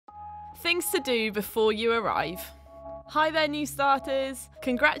Things to do before you arrive. Hi there, new starters!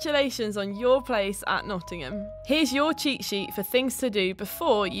 Congratulations on your place at Nottingham. Here's your cheat sheet for things to do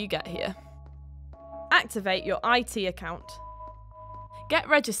before you get here. Activate your IT account. Get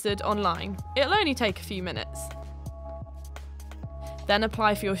registered online. It'll only take a few minutes. Then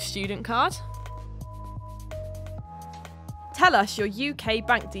apply for your student card. Tell us your UK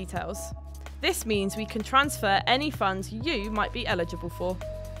bank details. This means we can transfer any funds you might be eligible for.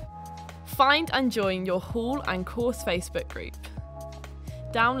 Find and join your hall and course Facebook group.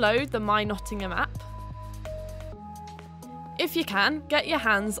 Download the My Nottingham app. If you can, get your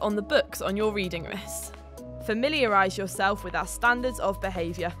hands on the books on your reading list. Familiarise yourself with our standards of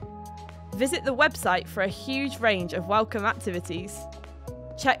behaviour. Visit the website for a huge range of welcome activities.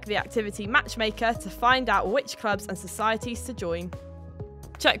 Check the activity matchmaker to find out which clubs and societies to join.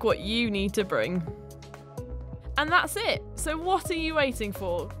 Check what you need to bring. And that's it. So what are you waiting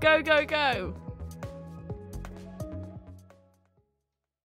for? Go, go, go!